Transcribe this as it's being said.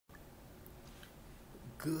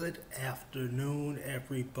Good afternoon,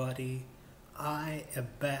 everybody. I am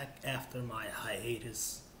back after my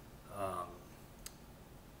hiatus. Um,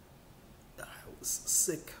 I was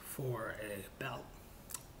sick for about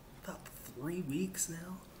 3 weeks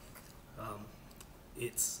now. Um,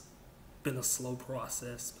 it's been a slow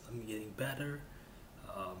process, but I'm getting better.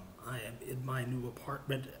 I am in my new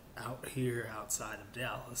apartment out here outside of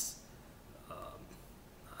Dallas. I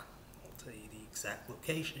won't tell you the exact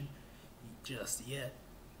location just yet,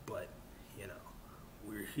 but you know,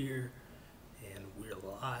 we're here and we're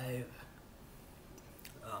live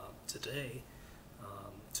today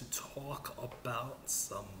to talk about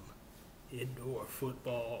some indoor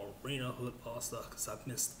football, arena football stuff because I've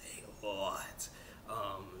missed a lot.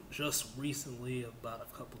 Just recently, about a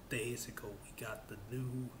couple days ago, we got the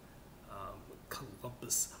new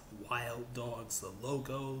Columbus Wild Dogs, the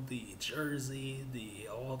logo, the jersey, the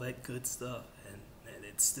all that good stuff, and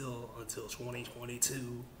it's still until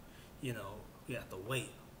 2022. You know, we have to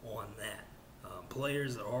wait on that.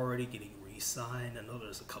 Players are already getting re-signed. I know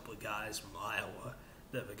there's a couple of guys from Iowa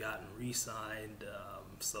that have gotten re-signed.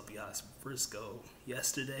 Some guys from Frisco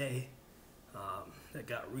yesterday that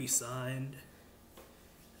got re-signed.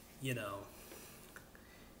 You know,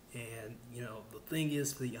 and the thing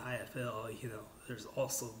is for the IFL, there's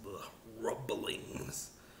also the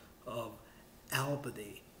rumblings of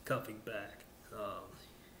Albany coming back.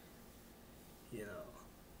 You know,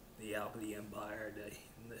 the Albany Empire,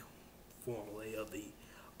 the formerly of the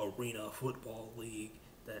Arena Football League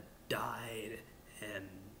that died and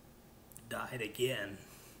died again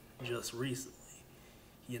just recently.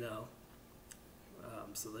 You know,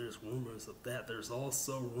 so there's rumors of that. There's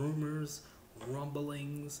also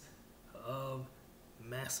rumblings of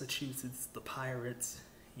Massachusetts, the Pirates.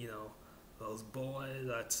 You know, those boys.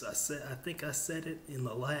 I think I said it in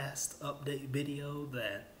the last update video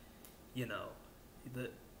that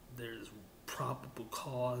that there's probable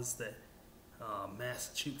cause that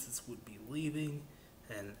Massachusetts would be leaving,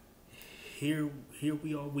 and here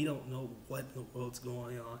we are. We don't know what in the world's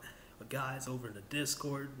going on. But guys over in the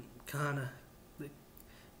Discord they kind of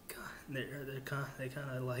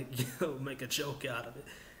like make a joke out of it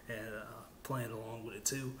and playing along with it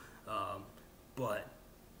too. But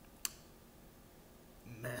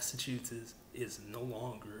Massachusetts is no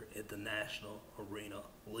longer in the National Arena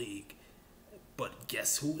League. But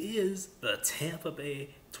guess who is? The Tampa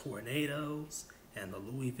Bay Tornadoes and the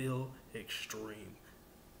Louisville Extreme,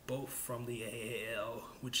 both from the AAL,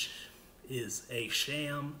 which is a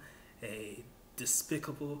sham, a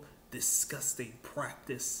despicable, disgusting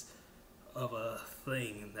practice of a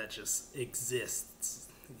thing that just exists.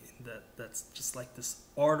 That's just like this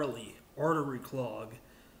artery clog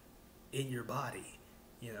in your body,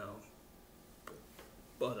 you know.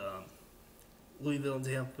 But Louisville and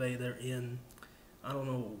Tampa Bay, they're in. I don't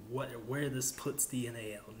know where this puts the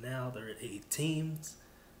NAL now. They're at 8 teams,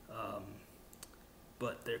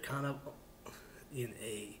 but they're kind of in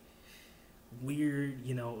a weird.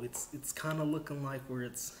 It's kind of looking like where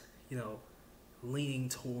it's leaning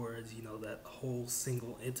towards that whole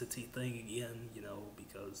single entity thing again.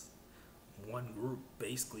 Because one group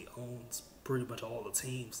basically owns pretty much all the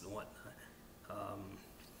teams and whatnot.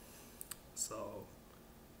 So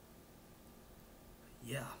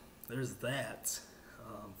yeah, there's that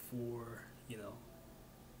for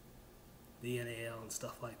the NAL and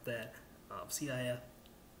stuff like that. CIF,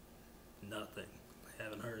 nothing.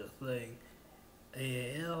 Haven't heard a thing.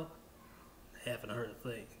 AAL, haven't heard a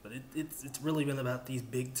thing. But it's really been about these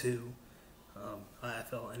big two,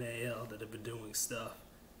 IFL and AAL, that have been doing stuff,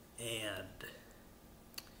 and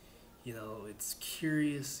it's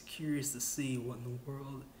curious to see what in the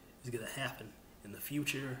world is going to happen in the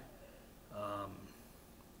future.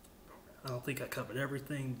 I don't think I covered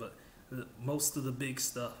everything, but most of the big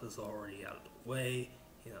stuff is already out of the way,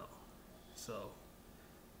 So,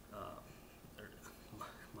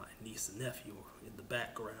 my niece and nephew are in the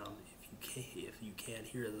background. If you can't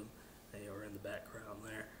hear them, they are in the background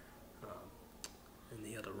there, in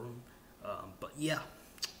the other room. But yeah,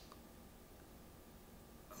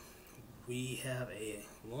 we have a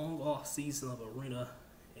long off season of arena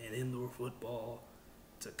and indoor football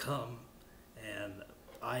to come, and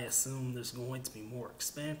I assume there's going to be more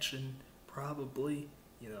expansion, probably.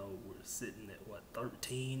 We're sitting at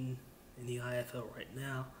 13 in the IFL right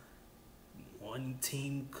now. One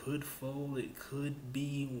team could fold. It could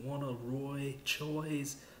be one of Roy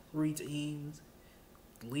Choi's 3 teams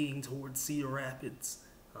leading towards Cedar Rapids.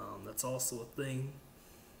 That's also a thing,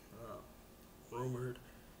 rumored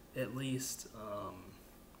at least.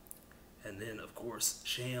 And then, of course,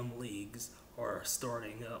 sham leagues are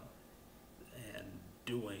starting up and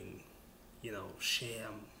doing,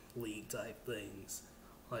 sham league type things,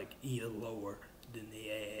 like even lower than the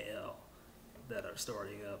AAL, that are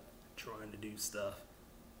starting up, trying to do stuff.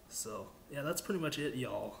 So yeah, that's pretty much it,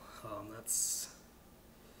 y'all. That's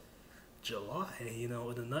July, in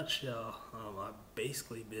a nutshell. I've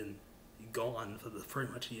basically been gone for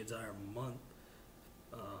pretty much the entire month.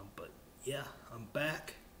 But yeah, I'm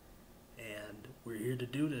back, and we're here to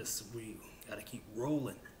do this. We gotta keep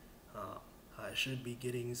rolling. I should be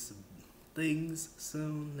getting some things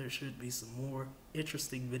soon. There should be some more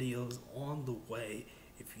interesting videos on the way.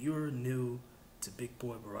 If you're new to Big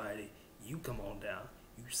Boy Variety, you come on down,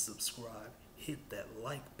 you subscribe, hit that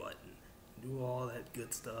like button, do all that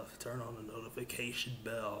good stuff, turn on the notification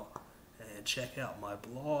bell, and check out my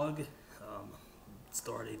blog.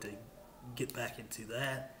 Starting to get back into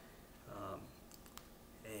that,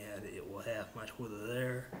 and it will have my Twitter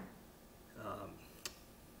there.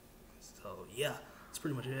 So yeah, that's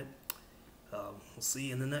pretty much it. We'll see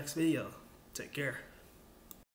you in the next video. Take care.